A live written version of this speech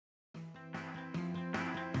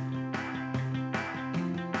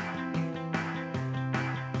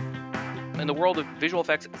In the world of visual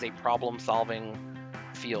effects, is a problem-solving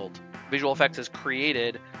field. Visual effects is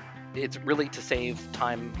created, it's really to save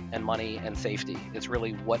time and money and safety. It's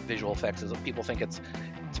really what visual effects is. People think it's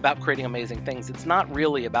about creating amazing things. It's not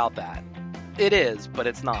really about that. It is, but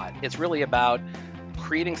it's not. It's really about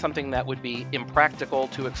creating something that would be impractical,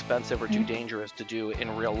 too expensive, or too dangerous to do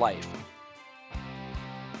in real life.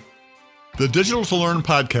 The Digital to Learn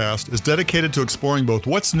podcast is dedicated to exploring both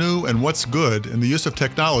what's new and what's good in the use of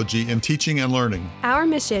technology in teaching and learning. Our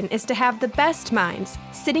mission is to have the best minds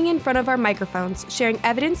sitting in front of our microphones, sharing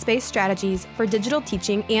evidence-based strategies for digital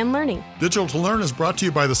teaching and learning. Digital to Learn is brought to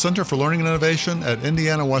you by the Center for Learning and Innovation at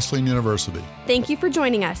Indiana Wesleyan University. Thank you for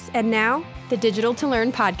joining us. And now, the Digital to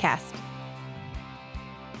Learn podcast.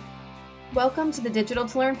 Welcome to the Digital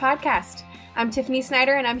to Learn podcast. I'm Tiffany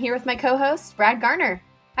Snyder, and I'm here with my co-host, Brad Garner.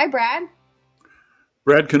 Hi, Brad.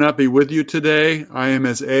 Brad cannot be with you today. I am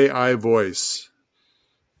his AI voice.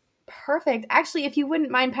 Perfect. Actually, if you wouldn't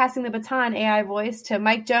mind passing the baton, AI voice, to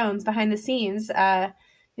Mike Jones behind the scenes,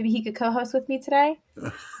 maybe he could co-host with me today.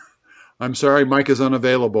 I'm sorry, Mike is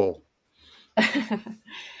unavailable.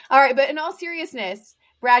 All right, but in all seriousness,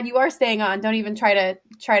 Brad, you are staying on. Don't even try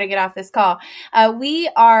to get off this call. We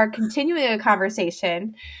are continuing a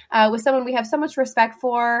conversation with someone we have so much respect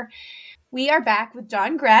for. We are back with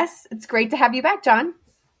Jon Gress. It's great to have you back, Jon.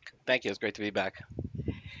 Thank you. It's great to be back.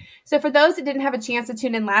 So for those that didn't have a chance to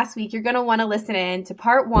tune in last week, you're going to want to listen in to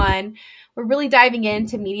part one. We're really diving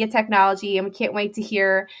into media technology, and we can't wait to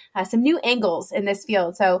hear some new angles in this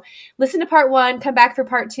field. So listen to part one, come back for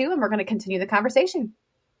part two, and we're going to continue the conversation.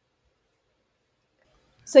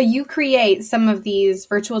 So you create some of these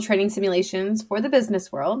virtual training simulations for the business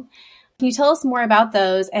world. Can you tell us more about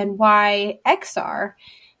those and why XR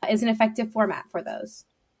is an effective format for those?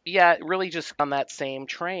 Yeah, really just on that same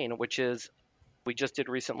train, which is we just did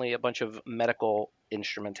recently a bunch of medical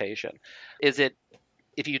instrumentation. Is it,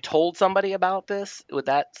 if you told somebody about this, would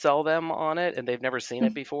that sell them on it and they've never seen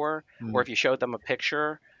it before? Or if you showed them a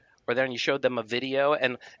picture, or then you showed them a video,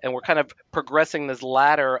 and we're kind of progressing this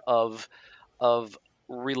ladder of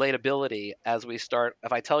relatability as we start.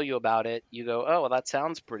 If I tell you about it, you go, oh, well, that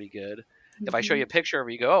sounds pretty good. If I show you a picture of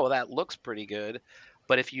it, you go, oh, well, that looks pretty good.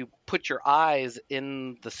 But if you put your eyes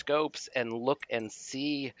in the scopes and look and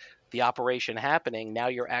see the operation happening, now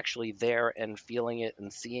you're actually there and feeling it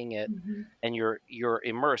and seeing it, and you're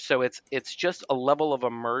immersed. So it's just a level of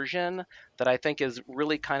immersion that I think is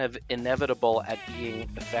really kind of inevitable at being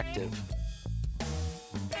effective.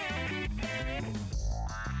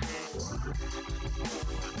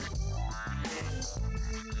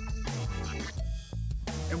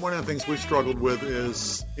 And one of the things we struggled with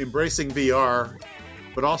is embracing VR,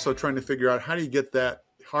 but also trying to figure out how do you get that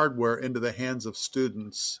hardware into the hands of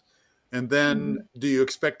students? And then do you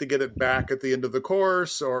expect to get it back at the end of the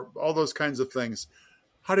course, or all those kinds of things?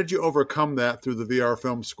 How did you overcome that through the VR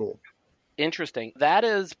film school? Interesting. That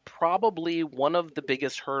is probably one of the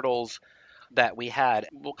biggest hurdles that we had.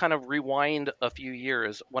 We'll kind of rewind a few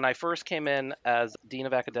years. When I first came in as Dean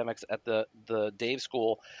of Academics at the Dave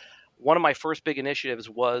School, one of my first big initiatives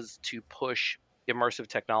was to push immersive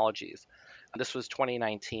technologies. This was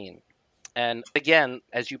 2019. And again,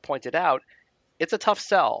 as you pointed out, it's a tough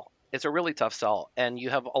sell. It's a really tough sell. And you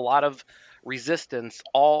have a lot of resistance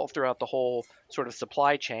all throughout the whole sort of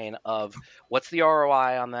supply chain of what's the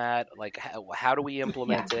ROI on that? Like, how do we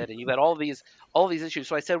implement it? And you've got all these issues.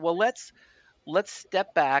 So I said, well, let's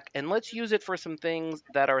step back and let's use it for some things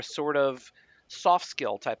that are sort of soft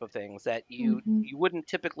skill type of things that you wouldn't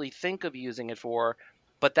typically think of using it for,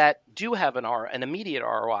 but that do have an immediate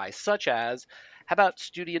ROI, such as, how about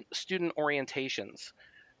student orientations?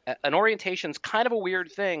 An orientation's kind of a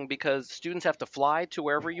weird thing because students have to fly to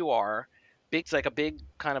wherever you are. It's like a big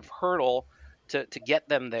kind of hurdle to get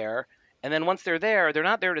them there. And then once they're there, they're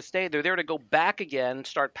not there to stay. They're there to go back again,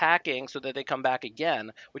 start packing so that they come back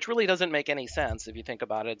again, which really doesn't make any sense if you think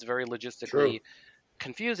about it. It's very logistically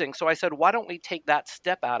confusing. So I said, why don't we take that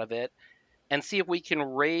step out of it and see if we can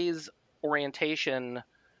raise orientation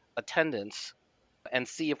attendance and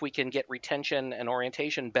see if we can get retention and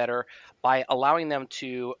orientation better by allowing them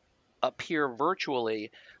to appear virtually.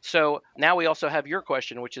 So now we also have your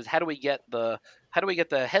question, which is how do we get the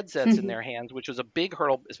headsets in their hands, which was a big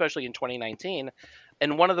hurdle, especially in 2019.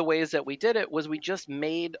 And one of the ways that we did it was we just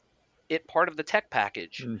made it part of the tech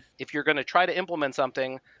package. If you're going to try to implement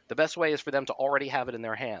something, the best way is for them to already have it in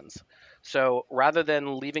their hands. So rather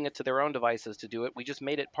than leaving it to their own devices to do it, we just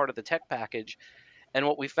made it part of the tech package. And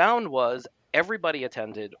what we found was everybody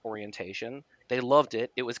attended orientation. They loved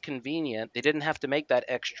it. It was convenient. They didn't have to make that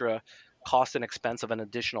extra cost and expense of an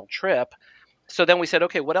additional trip. So then we said,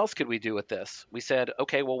 okay, what else could we do with this? We said,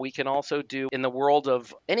 okay, well, we can also do in the world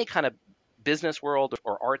of any kind of business world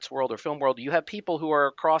or arts world or film world, you have people who are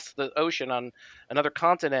across the ocean on another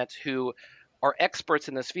continent who are experts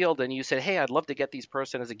in this field. And you said, hey, I'd love to get these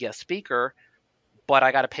person as a guest speaker, but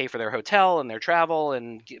I got to pay for their hotel and their travel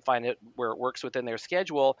and find it where it works within their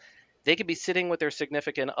schedule. They could be sitting with their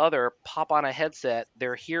significant other, pop on a headset.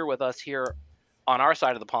 They're here with us here on our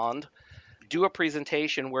side of the pond, do a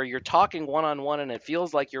presentation where you're talking one-on-one and it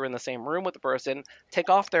feels like you're in the same room with the person, take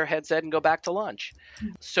off their headset and go back to lunch.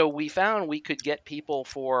 So we found we could get people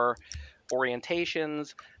for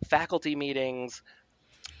orientations, faculty meetings,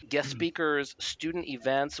 guest speakers, student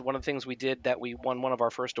events. One of the things we did that we won one of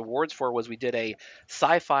our first awards for was we did a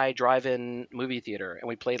sci-fi drive-in movie theater, and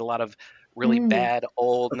we played a lot of really bad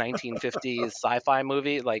old 1950s sci-fi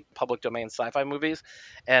movie, like public domain sci-fi movies.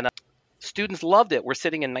 And students loved it. We're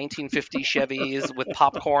sitting in 1950 Chevys with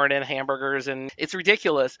popcorn and hamburgers, and it's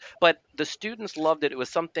ridiculous. But the students loved it. It was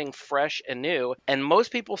something fresh and new. And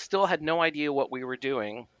most people still had no idea what we were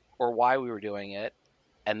doing or why we were doing it.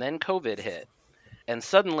 And then COVID hit. And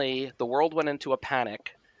suddenly the world went into a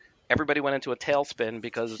panic. Everybody went into a tailspin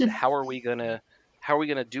because how are we gonna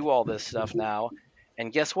do all this stuff now?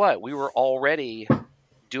 And guess what? We were already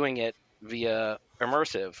doing it via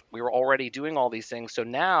immersive. We were already doing all these things. So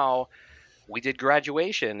now we did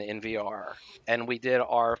graduation in VR, and we did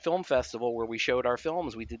our film festival where we showed our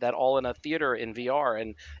films. We did that all in a theater in VR,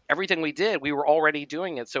 and everything we did, we were already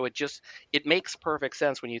doing it. So it makes perfect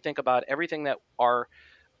sense when you think about everything that our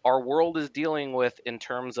world is dealing with in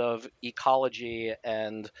terms of ecology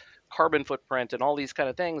and carbon footprint and all these kind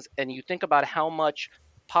of things. And you think about how much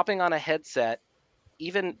popping on a headset,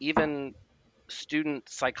 even student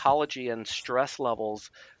psychology and stress levels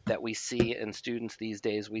that we see in students these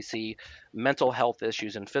days. We see mental health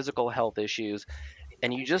issues and physical health issues.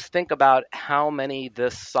 And you just think about how many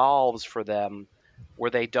this solves for them, where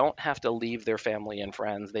they don't have to leave their family and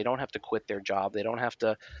friends. They don't have to quit their job. They don't have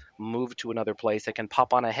to move to another place. They can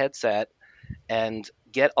pop on a headset and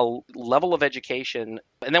get a level of education.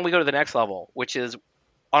 And then we go to the next level, which is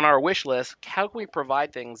on our wish list. How can we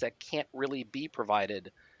provide things that can't really be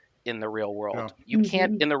provided in the real world? Yeah. You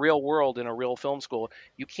can't, in the real world, in a real film school,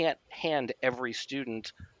 you can't hand every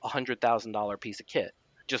student $100,000 piece of kit.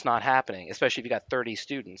 Just not happening, especially if you got 30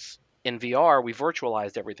 students. In VR, we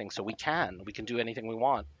virtualized everything, so we can do anything we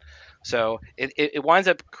want. So it winds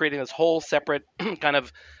up creating this whole separate kind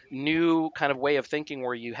of new kind of way of thinking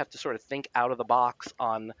where you have to sort of think out of the box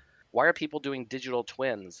on why are people doing digital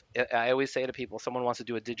twins? I always say to people, someone wants to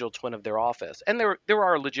do a digital twin of their office, and there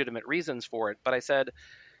are legitimate reasons for it. But I said,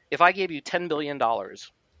 if I gave you $10 billion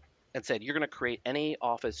and said, you're going to create any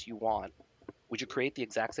office you want, would you create the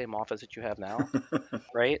exact same office that you have now?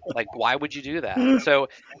 Right? Like, why would you do that? So,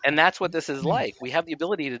 and that's what this is like. We have the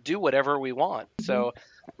ability to do whatever we want. So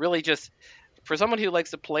really just for someone who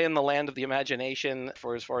likes to play in the land of the imagination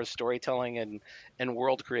for as far as storytelling and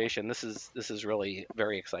world creation, this is really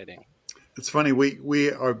very exciting. It's funny.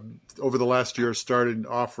 We are over the last year started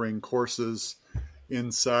offering courses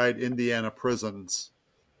inside Indiana prisons.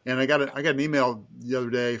 And I got an email the other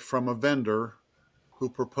day from a vendor who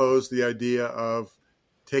proposed the idea of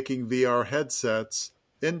taking VR headsets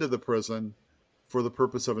into the prison for the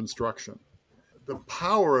purpose of instruction. The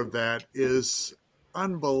power of that is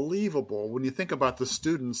unbelievable when you think about the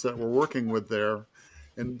students that we're working with there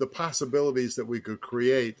and the possibilities that we could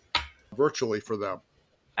create virtually for them.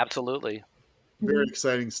 Absolutely. Very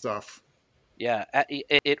exciting stuff. Yeah,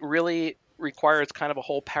 it really requires kind of a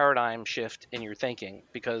whole paradigm shift in your thinking,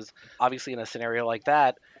 because obviously in a scenario like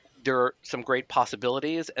that, there are some great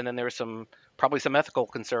possibilities, and then there's probably some ethical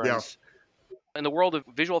concerns. Yeah. In the world of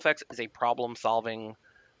visual effects is a problem-solving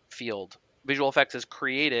field. Visual effects is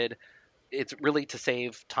created, it's really to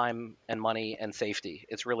save time and money and safety.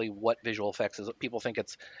 It's really what visual effects is. People think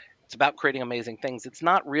it's about creating amazing things. It's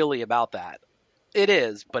not really about that. It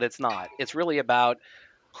is, but it's not. It's really about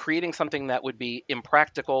creating something that would be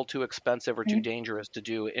impractical, too expensive, or too dangerous to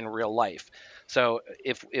do in real life. So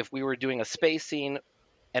if we were doing a space scene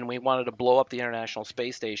and we wanted to blow up the International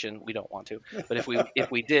Space Station, we don't want to, but if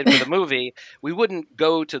we did for the movie, we wouldn't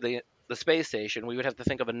go to the space station. We would have to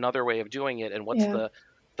think of another way of doing it, and what's the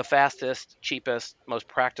fastest, cheapest, most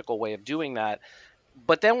practical way of doing that.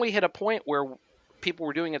 But then we hit a point where people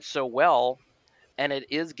were doing it so well, and it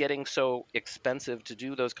is getting so expensive to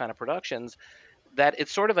do those kind of productions, that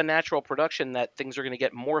it's sort of a natural production that things are going to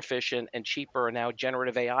get more efficient and cheaper. And now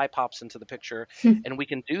generative AI pops into the picture and we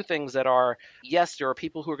can do things that are, yes, there are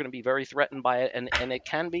people who are going to be very threatened by it, and it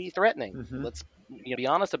can be threatening. Mm-hmm. Let's be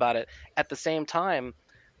honest about it. At the same time,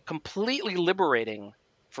 completely liberating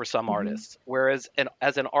for some Mhm. artists. Whereas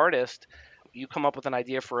as an artist, you come up with an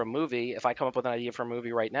idea for a movie. If I come up with an idea for a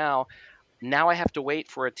movie right now I have to wait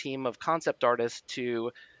for a team of concept artists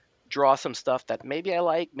to draw some stuff that maybe I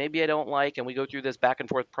like, maybe I don't like, and we go through this back and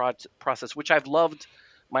forth process, which I've loved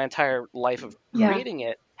my entire life of Yeah. creating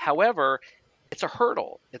it. However, it's a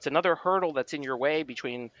hurdle. It's another hurdle that's in your way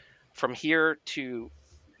between from here to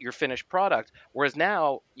your finished product. Whereas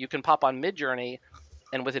now you can pop on Midjourney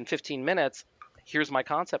and within 15 minutes, here's my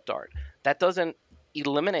concept art. That doesn't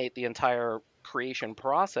eliminate the entire creation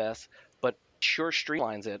process, but sure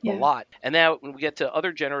streamlines it a Yeah. lot. And now when we get to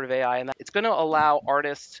other generative AI, and it's going to allow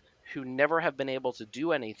artists who never have been able to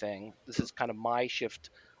do anything. This is kind of my shift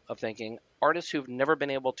of thinking. Artists who've never been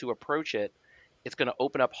able to approach it, it's going to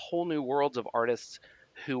open up whole new worlds of artists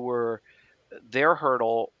who were their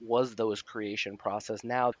hurdle was those creation process.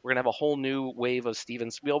 Now we're going to have a whole new wave of Steven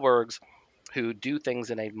Spielbergs who do things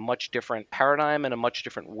in a much different paradigm and a much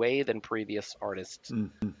different way than previous artists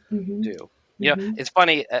Mhm. do. You know, Mhm. it's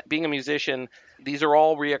funny, being a musician, these are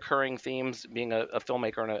all reoccurring themes, being a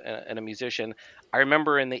filmmaker and a musician. I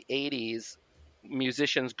remember in the 80s,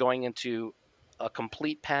 musicians going into a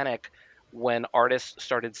complete panic when artists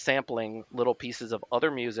started sampling little pieces of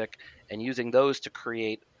other music and using those to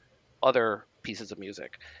create other pieces of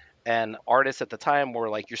music. And artists at the time were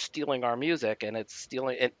like, "You're stealing our music," and it's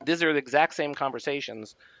stealing. And these are the exact same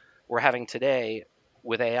conversations we're having today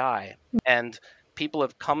with AI. And people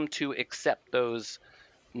have come to accept those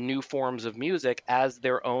new forms of music as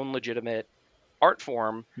their own legitimate art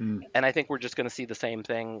form. Mm. And I think we're just going to see the same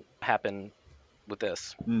thing happen with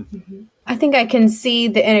this. Mhm. I think I can see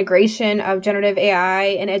the integration of generative AI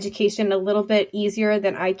in education a little bit easier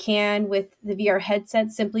than I can with the VR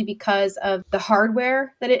headset, simply because of the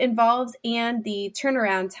hardware that it involves and the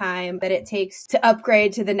turnaround time that it takes to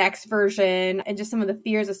upgrade to the next version, and just some of the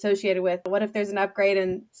fears associated with what if there's an upgrade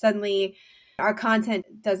and suddenly our content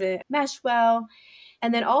doesn't mesh well.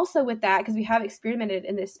 And then also with that, because we have experimented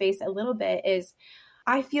in this space a little bit, is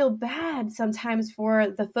I feel bad sometimes for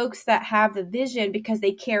the folks that have the vision because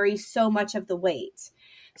they carry so much of the weight.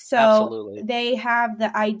 So Absolutely. they have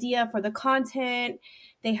the idea for the content,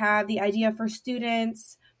 they have the idea for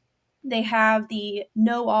students, they have the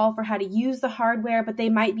know all for how to use the hardware, but they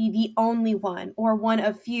might be the only one or one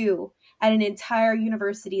of few at an entire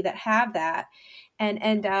university that have that, and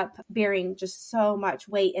end up bearing just so much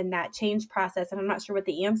weight in that change process. And I'm not sure what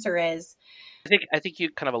the answer is. I think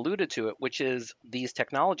you kind of alluded to it, which is these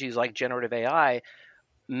technologies like generative AI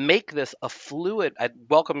make this a fluid. I'd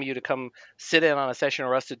welcome you to come sit in on a session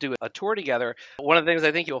or us to do a tour together. One of the things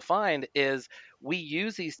I think you'll find is we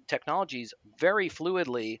use these technologies very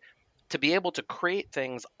fluidly to be able to create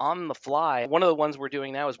things on the fly. One of the ones we're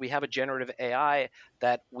doing now is we have a generative AI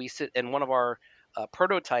that we sit in. One of our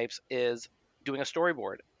prototypes is doing a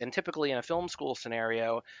storyboard. And typically in a film school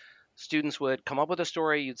scenario, students would come up with a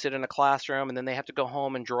story, you'd sit in a classroom, and then they have to go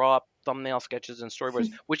home and draw up thumbnail sketches and storyboards,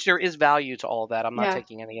 which there is value to all of that. I'm not Yeah.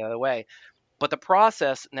 taking any other way. But the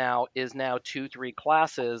process now is 2-3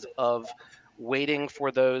 classes of waiting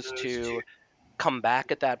for those to come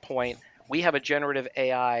back at that point. We have a generative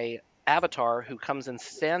AI avatar who comes and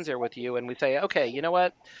stands there with you, and we say, okay, you know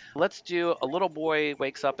what? Let's do a little boy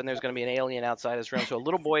wakes up and there's going to be an alien outside his room. So a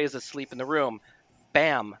little boy is asleep in the room.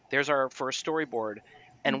 Bam, there's our first storyboard.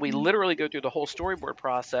 And we literally go through the whole storyboard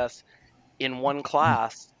process in one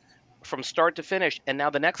class from start to finish. And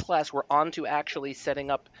now the next class, we're on to actually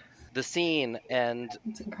setting up the scene and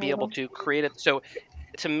It's be able incredible. to create it. So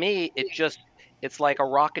to me, it's like a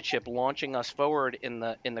rocket ship launching us forward in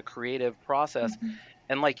the creative process.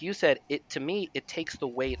 And like you said, it to me, it takes the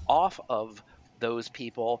weight off of those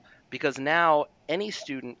people, because now any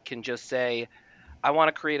student can just say, I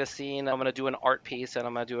want to create a scene. I'm going to do an art piece and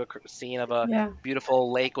I'm going to do a scene of a Yeah.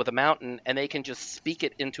 beautiful lake with a mountain, and they can just speak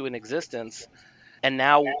it into an existence and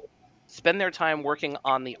now spend their time working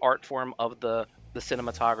on the art form of the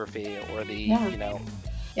cinematography or the, Yeah. you know.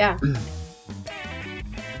 Yeah.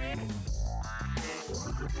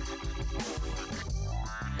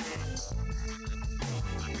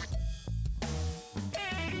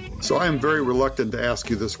 So I am very reluctant to ask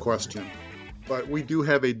you this question, but we do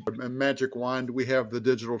have a magic wand. We have the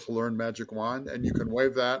Digital to Learn magic wand, and you can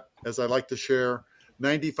wave that. As I like to share,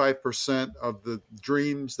 95% of the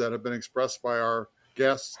dreams that have been expressed by our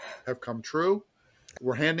guests have come true.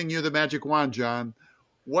 We're handing you the magic wand, Jon.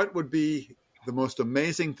 What would be the most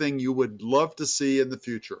amazing thing you would love to see in the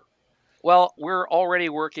future? Well, we're already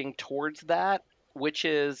working towards that, which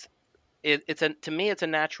is it's a to me it's a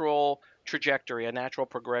natural trajectory, a natural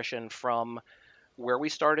progression from where we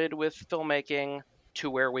started with filmmaking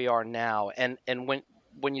to where we are now. And when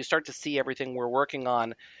when you start to see everything we're working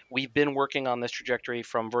on, we've been working on this trajectory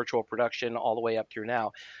from virtual production all the way up through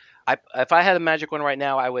now. If I had a magic one right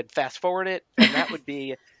now, I would fast forward it, and that would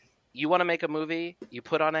be, you want to make a movie, you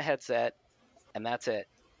put on a headset, and that's it.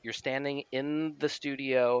 You're standing in the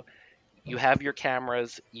studio, you have your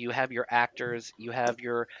cameras, you have your actors, you have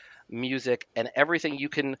your music, and everything. You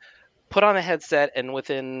can put on a headset, and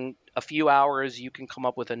within a few hours, you can come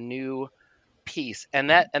up with a new piece,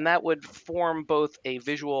 and that would form both a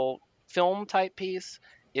visual film type piece.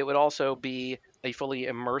 It would also be a fully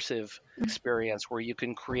immersive experience where you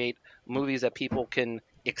can create movies that people can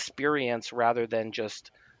experience rather than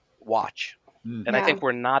just watch. And I think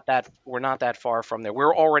we're not that far from there.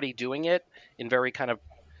 We're already doing it in very kind of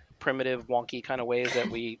primitive, wonky kind of ways that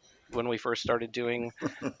when we first started doing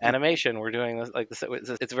animation, we're doing this like this.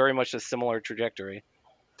 It's very much a similar trajectory.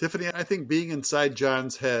 Tiffany, I think being inside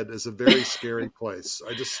Jon's head is a very scary place.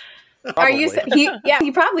 Probably.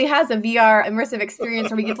 He probably has a VR immersive experience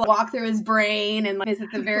where we get to walk through his brain and visit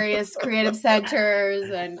the various creative centers.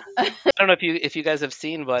 And I don't know if you guys have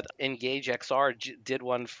seen, but Engage XR did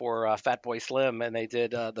one for Fatboy Slim, and they did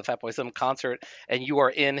the Fatboy Slim concert, and you are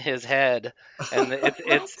in his head, and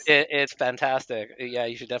it's fantastic. Yeah,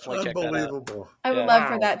 you should definitely check that out. Unbelievable. I would love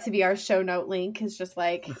for that to be our show note link. It's just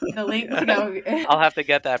like the link to go. I'll have to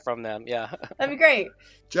get that from them. Yeah, that'd be great.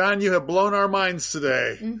 Jon, you have blown our minds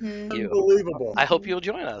today. Mm-hmm. Unbelievable. I hope you'll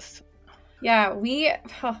join us. Yeah,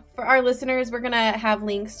 for our listeners, we're going to have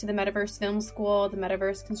links to the Metaverse Film School, the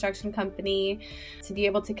Metaverse Construction Company, to be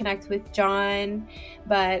able to connect with Jon.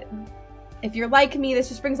 But if you're like me, this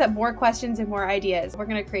just brings up more questions and more ideas. We're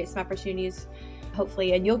going to create some opportunities,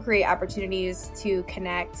 hopefully, and you'll create opportunities to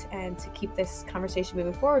connect and to keep this conversation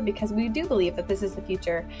moving forward, because we do believe that this is the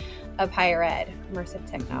future of higher ed, immersive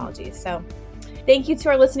technology. So thank you to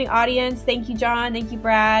our listening audience. Thank you, Jon. Thank you,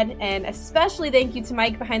 Brad. And especially thank you to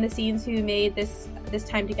Mike behind the scenes, who made this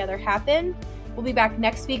time together happen. We'll be back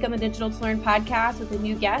next week on the Digital to Learn podcast with a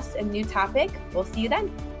new guest and new topic. We'll see you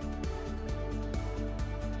then.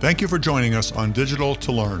 Thank you for joining us on Digital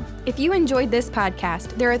to Learn. If you enjoyed this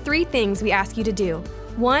podcast, there are 3 things we ask you to do.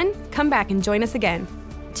 1, come back and join us again.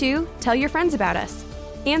 2, tell your friends about us.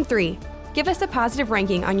 And 3, give us a positive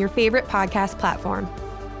ranking on your favorite podcast platform.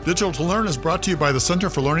 Digital to Learn is brought to you by the Center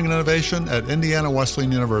for Learning and Innovation at Indiana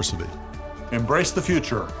Wesleyan University. Embrace the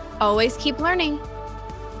future. Always keep learning.